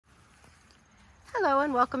Hello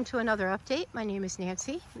and welcome to another update. My name is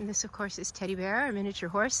Nancy and this of course is Teddy Bear, a miniature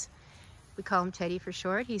horse. We call him Teddy for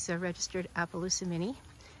short. He's a registered Appaloosa Mini.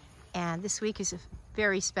 And this week is a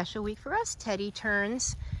very special week for us. Teddy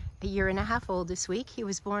turns a year and a half old this week. He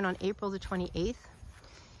was born on April the 28th.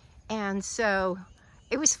 And so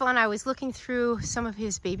it was fun. I was looking through some of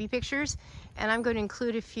his baby pictures and I'm going to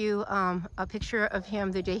include a picture of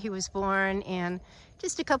him the day he was born and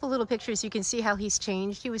just a couple little pictures. You can see how he's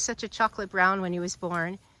changed. He was such a chocolate brown when he was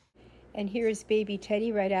born. And here's baby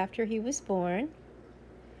Teddy right after he was born.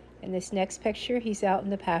 In this next picture, he's out in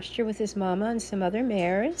the pasture with his mama and some other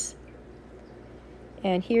mares.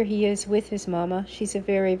 And here he is with his mama. She's a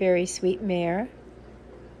very, very sweet mare.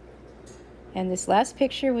 And this last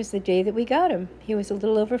picture was the day that we got him. He was a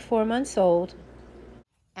little over 4 months old.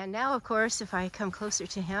 And now, of course, if I come closer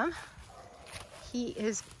to him, he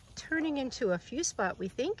is turning into a few spot, we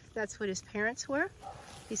think. That's what his parents were.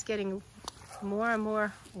 He's getting more and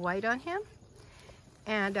more white on him.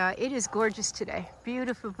 And it is gorgeous today.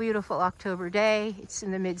 Beautiful, beautiful October day. It's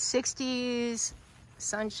in the mid-60s,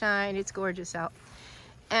 sunshine, it's gorgeous out.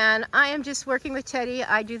 And I am just working with Teddy.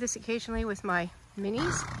 I do this occasionally with my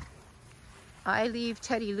minis. I leave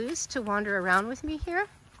Teddy loose to wander around with me here.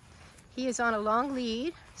 He is on a long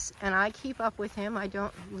lead and I keep up with him. I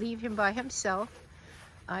don't leave him by himself.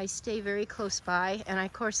 I stay very close by, and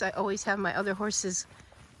of course I always have my other horses.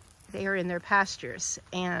 They are in their pastures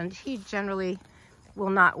and he generally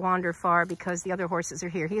will not wander far because the other horses are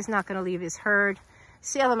here. He's not going to leave his herd.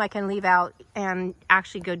 Salem I can leave out and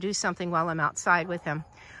actually go do something while I'm outside with him.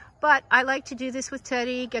 But I like to do this with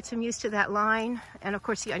Teddy, gets him used to that line. And of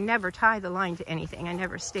course, I never tie the line to anything. I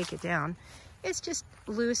never stake it down. It's just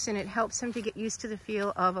loose and it helps him to get used to the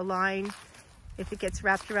feel of a line. If it gets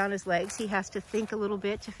wrapped around his legs, he has to think a little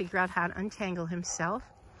bit to figure out how to untangle himself.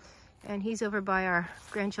 And he's over by our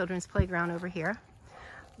grandchildren's playground over here.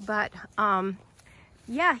 But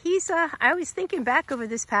yeah, I was thinking back over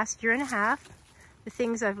this past year and a half, the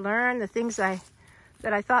things I've learned, the things that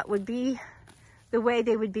I thought would be the way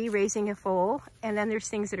they would be raising a foal, and then there's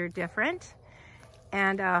things that are different.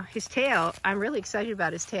 And his tail, I'm really excited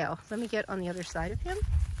about his tail. Let me get on the other side of him.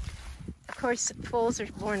 Of course, foals are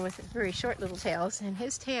born with very short little tails, and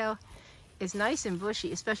his tail is nice and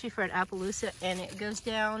bushy, especially for an Appaloosa, and it goes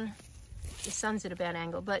down, the sun's at a bad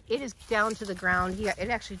angle, but it is down to the ground. Yeah, it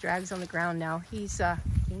actually drags on the ground now. He's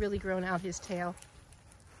really grown out his tail.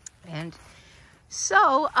 And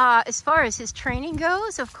so, as far as his training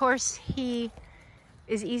goes, of course, he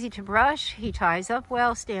is easy to brush. He ties up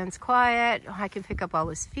well, stands quiet. I can pick up all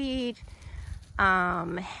his feet.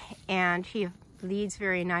 And he leads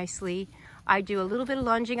very nicely. I do a little bit of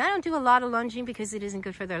lunging. I don't do a lot of lunging because it isn't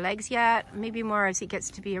good for their legs yet. Maybe more as he gets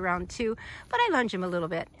to be around 2, but I lunge him a little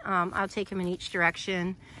bit. I'll take him in each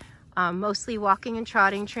direction. Mostly walking and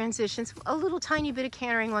trotting, transitions, a little tiny bit of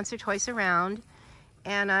cantering once or twice around.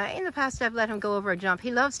 And in the past, I've let him go over a jump. He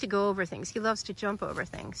loves to go over things. He loves to jump over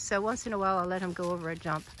things. So once in a while, I'll let him go over a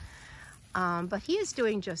jump. But he is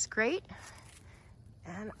doing just great.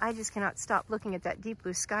 And I just cannot stop looking at that deep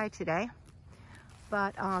blue sky today.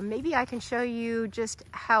 But maybe I can show you just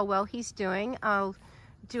how well he's doing. I'll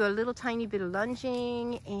do a little tiny bit of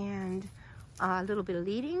lunging and a little bit of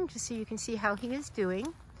leading, just so you can see how he is doing.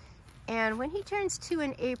 And when he turns 2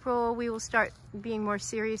 in April, we will start being more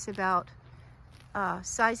serious about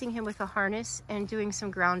sizing him with a harness and doing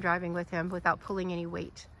some ground driving with him without pulling any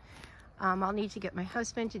weight. I'll need to get my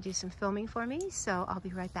husband to do some filming for me, so I'll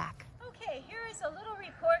be right back. Okay, here is a little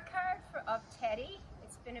report card of Teddy.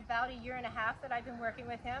 It's been about a year and a half that I've been working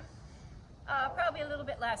with him. Probably a little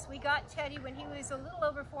bit less. We got Teddy when he was a little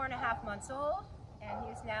over 4.5 months old, and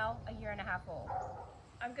he is now a year and a half old.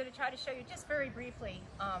 I'm going to try to show you just very briefly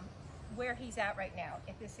where he's at right now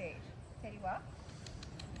at this age. Teddy, walk.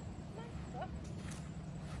 Walk.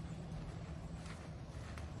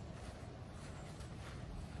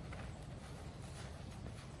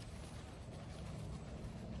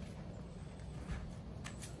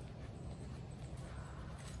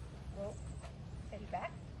 Teddy,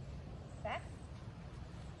 back. Back.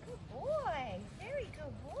 Good boy. Very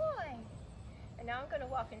good boy. And now I'm going to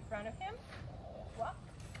walk in front of him. Walk.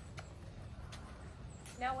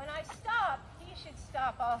 Now when I stop, he should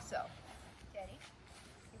stop also. Teddy.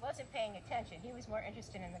 He wasn't paying attention. He was more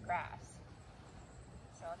interested in the grass.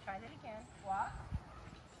 So I'll try that again. Walk.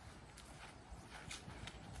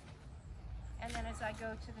 And then as I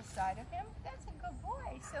go to the side of him, that's a good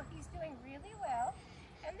boy. So he's doing really well.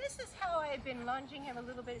 And this is how I've been lunging him a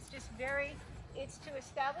little bit. It's to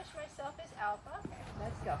establish myself as alpha.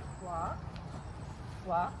 Let's go. Walk.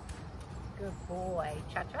 Walk. Good boy.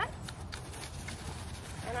 Cha-cha.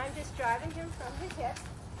 And I'm just driving him from his hip.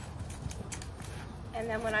 And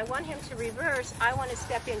then when I want him to reverse, I want to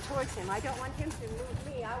step in towards him. I don't want him to move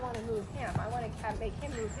me, I want to move him. I want to make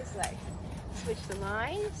him move his leg. Switch the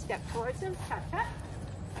line, step towards him, tap, tap.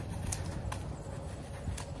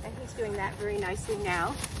 And he's doing that very nicely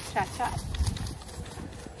now. Tap, tap.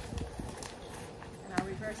 And I'll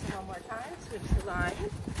reverse him one more time, switch the line.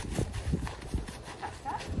 Tap,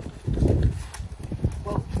 tap.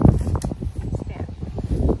 Whoa. Stand.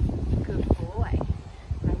 Good boy.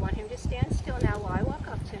 I want him to stand still now while I walk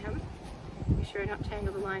up to him. Be sure I don't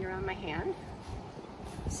tangle the line around my hand.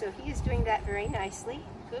 So he is doing that very nicely.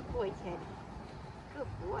 Good boy, kid. Good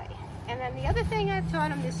boy. And then the other thing I've taught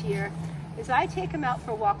him this year is I take him out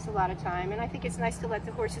for walks a lot of time, and I think it's nice to let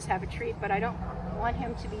the horses have a treat, but I don't want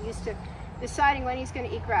him to be used to deciding when he's going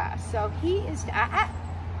to eat grass. So he is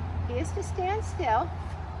to stand still,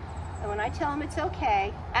 and when I tell him it's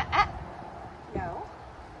okay, no,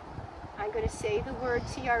 I'm going to say the word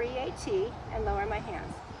T-R-E-A-T and lower my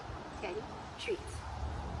hands. Teddy, treats.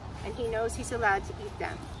 And he knows he's allowed to eat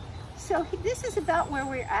them. So this is about where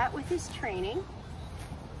we're at with his training.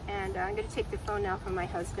 And I'm going to take the phone now from my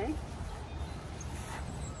husband.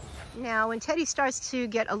 Now, when Teddy starts to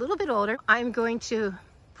get a little bit older, I'm going to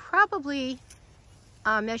probably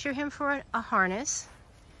measure him for a harness.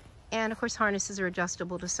 And of course, harnesses are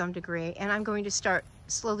adjustable to some degree. And I'm going to start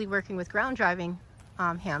slowly working with ground driving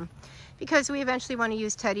him, because we eventually want to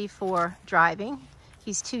use Teddy for driving.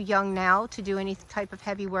 He's too young now to do any type of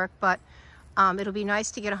heavy work, but it'll be nice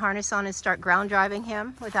to get a harness on and start ground driving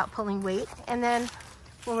him without pulling weight. And then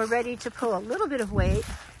when we're ready to pull a little bit of weight,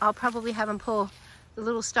 I'll probably have him pull the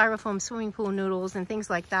little styrofoam swimming pool noodles and things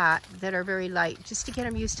like that that are very light, just to get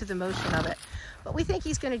him used to the motion of it. But we think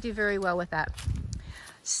he's going to do very well with that.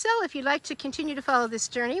 So if you'd like to continue to follow this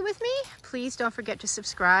journey with me, please don't forget to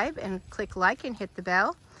subscribe and click like and hit the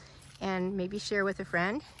bell, and maybe share with a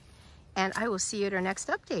friend. And I will see you at our next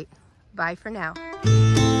update. Bye for now.